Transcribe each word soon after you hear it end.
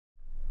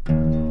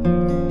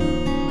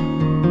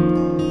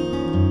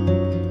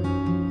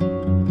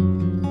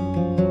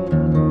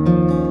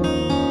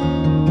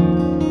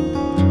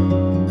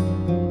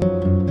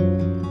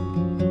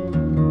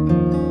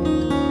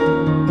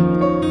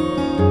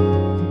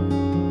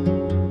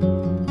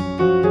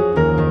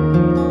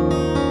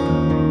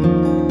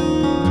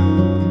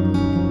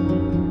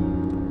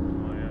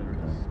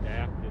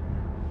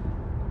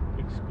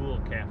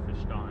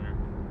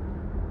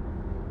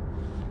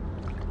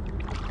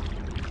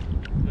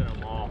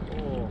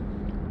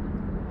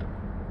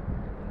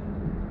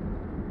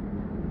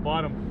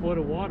bottom foot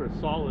of water,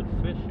 solid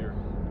fish here.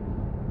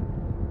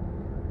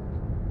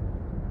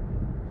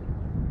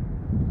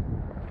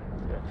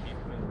 Yeah, tease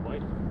him into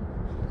biting.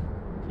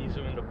 Tease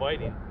him into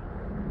biting.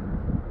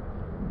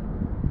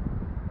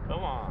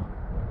 Come on.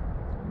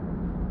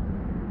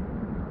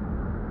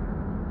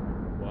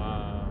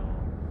 Wow.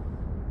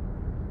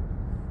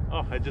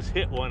 Oh, I just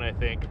hit one, I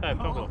think. I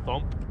felt a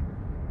thump.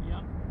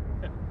 Yep.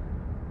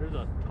 There's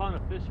a ton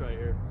of fish right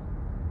here.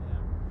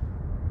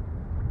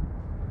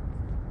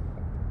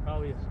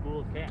 Probably a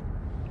school of catfish.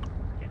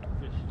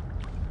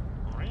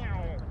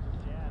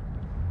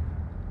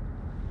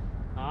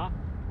 Huh? A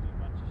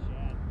bunch of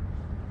shad.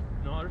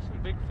 No, there's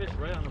some big fish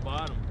right on the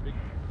bottom. Big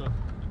stuff.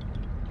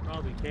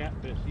 Probably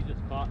catfish. He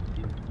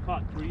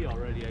caught 3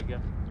 already, I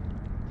guess,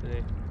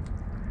 today.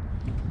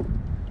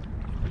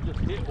 I just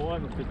hit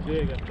one with the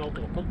jig. I felt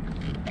a hook.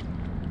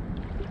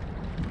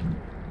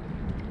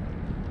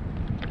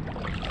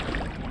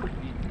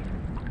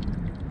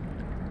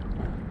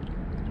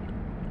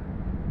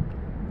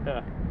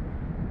 Yeah.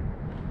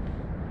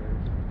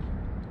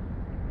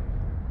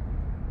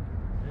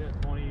 Yeah,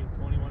 20,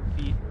 21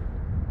 feet.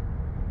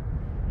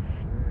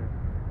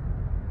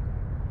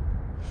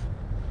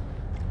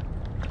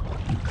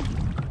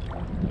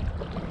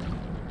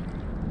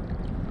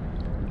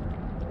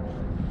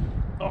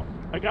 Oh,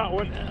 I got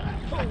one.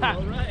 Oh,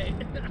 all right.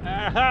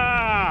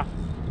 Aha!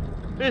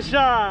 Fish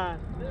on!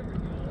 There we go.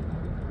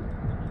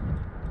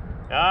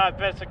 Ah, I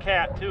bet it's a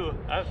cat too.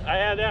 I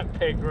had that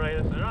pegged right.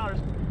 I said, oh,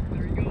 there's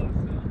There he goes.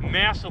 a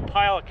massive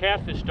pile of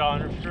catfish down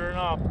there, sure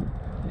enough.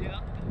 Yeah.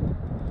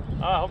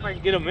 I hope I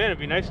can get them in. It'd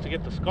be nice to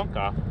get the skunk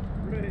off.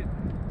 Right.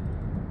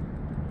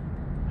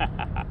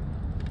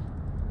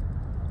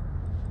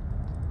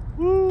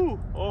 Woo!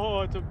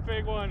 Oh, it's a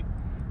big one.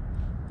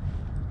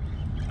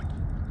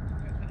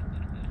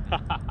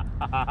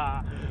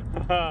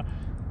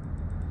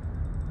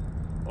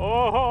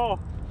 Oh!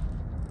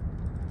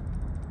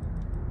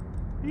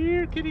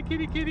 Here, kitty,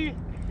 kitty, kitty.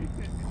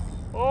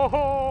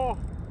 Oh!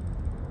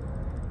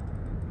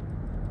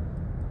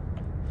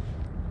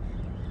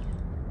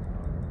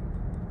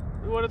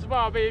 Look what it's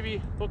about,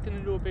 baby. Hooking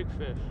into a big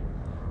fish.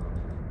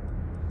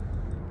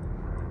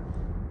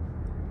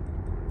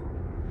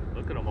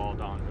 Look at them all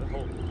down there. The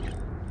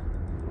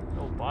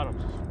whole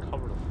bottom's just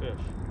covered with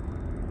fish.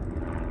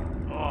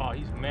 Oh,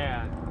 he's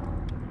mad.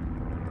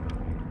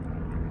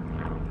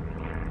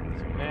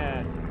 He's a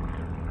mad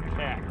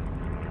cat.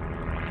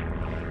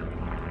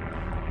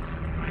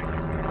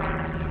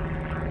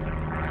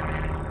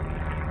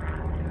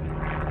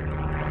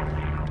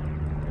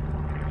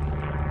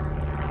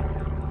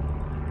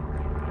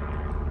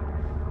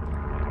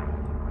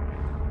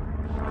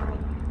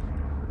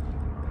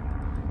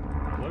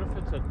 What if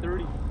it's a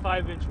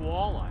 35-inch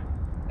walleye?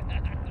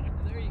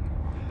 There you go.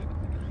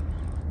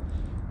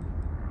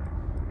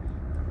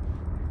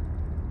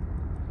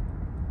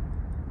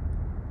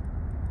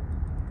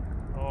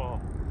 Oh,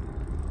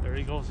 there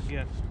he goes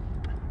again.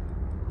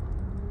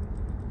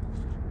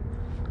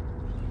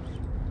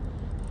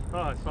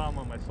 Oh, I saw him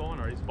on my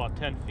sonar. He's about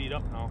 10 feet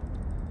up now.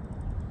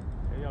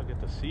 Maybe I'll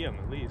get to see him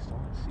at least. I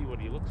want to see what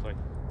he looks like.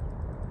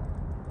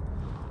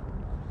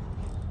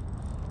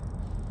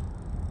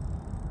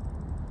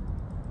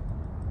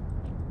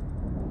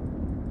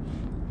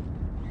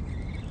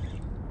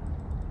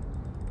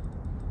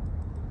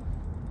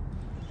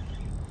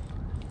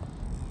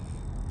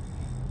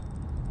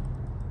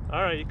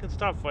 Alright, you can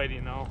stop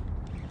fighting now.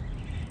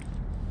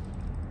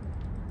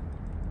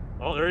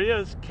 Oh, there he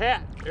is.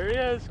 Cat. There he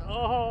is.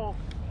 Oh.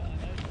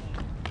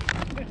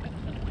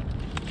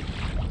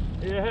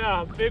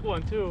 Yeah, big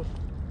one too.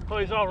 Oh,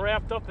 he's all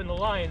wrapped up in the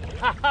line.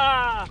 Ha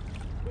ha!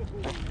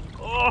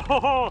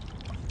 Oh!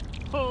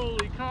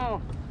 Holy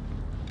cow!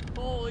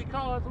 Holy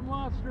cow, that's a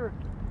monster!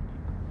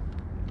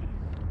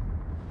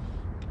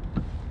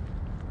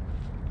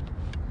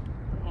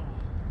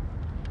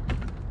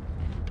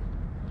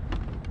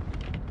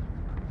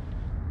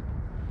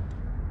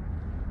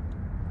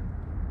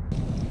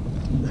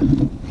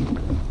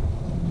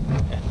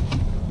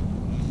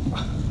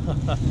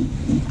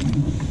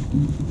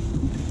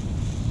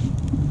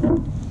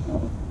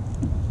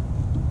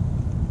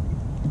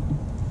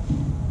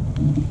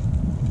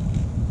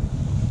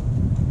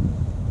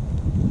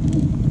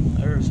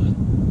 There's a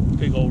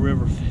big old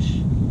river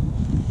fish.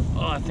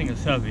 Oh, I think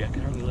it's heavy. I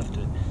can hardly lift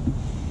it.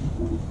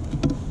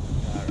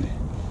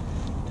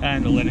 Alright.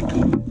 Time to let it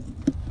go.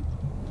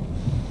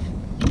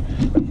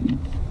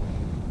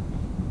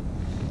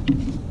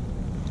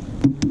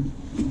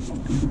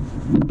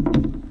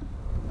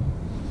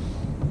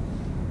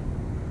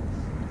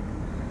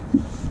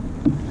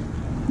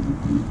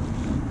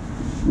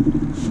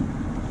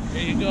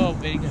 There you go,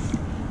 big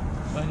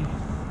buddy.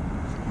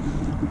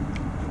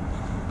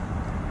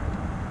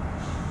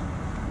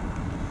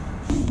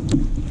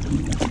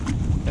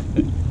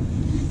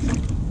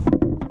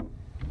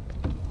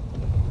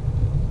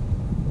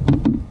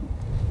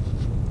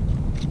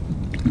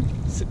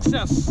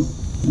 Success.